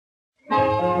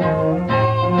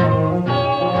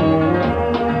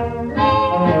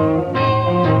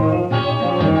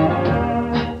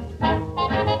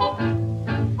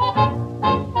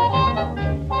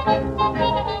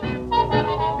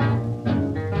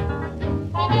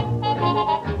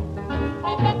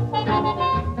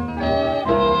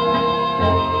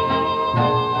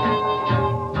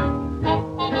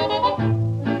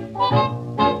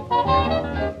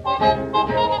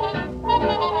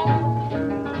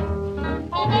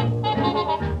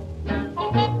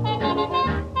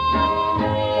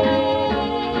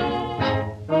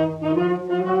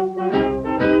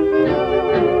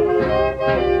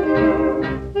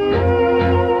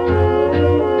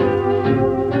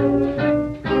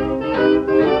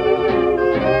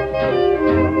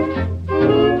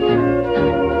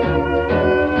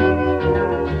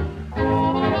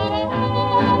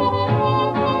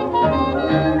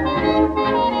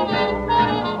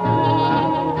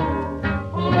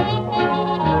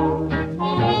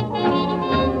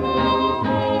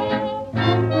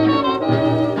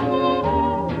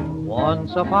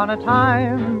Once upon a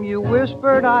time you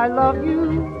whispered I love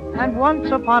you, and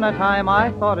once upon a time I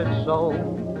thought it so.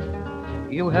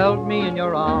 You held me in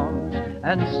your arms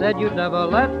and said you'd never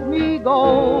let me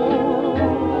go.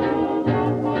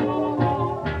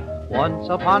 Once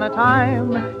upon a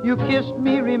time you kissed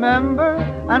me, remember,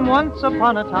 and once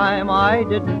upon a time I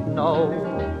didn't know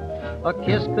a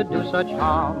kiss could do such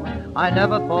harm I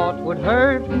never thought would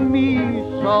hurt me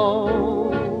so.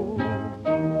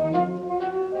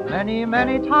 Many,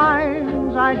 many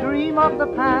times I dream of the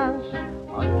past,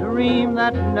 a dream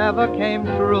that never came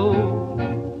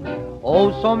true.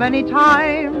 Oh, so many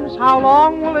times, how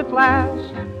long will it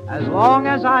last? As long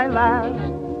as I last,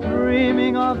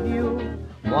 dreaming of you.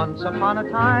 Once upon a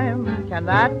time, can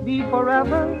that be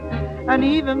forever? And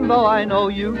even though I know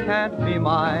you can't be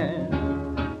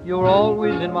mine, you're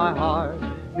always in my heart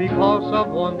because of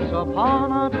once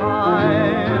upon a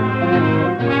time.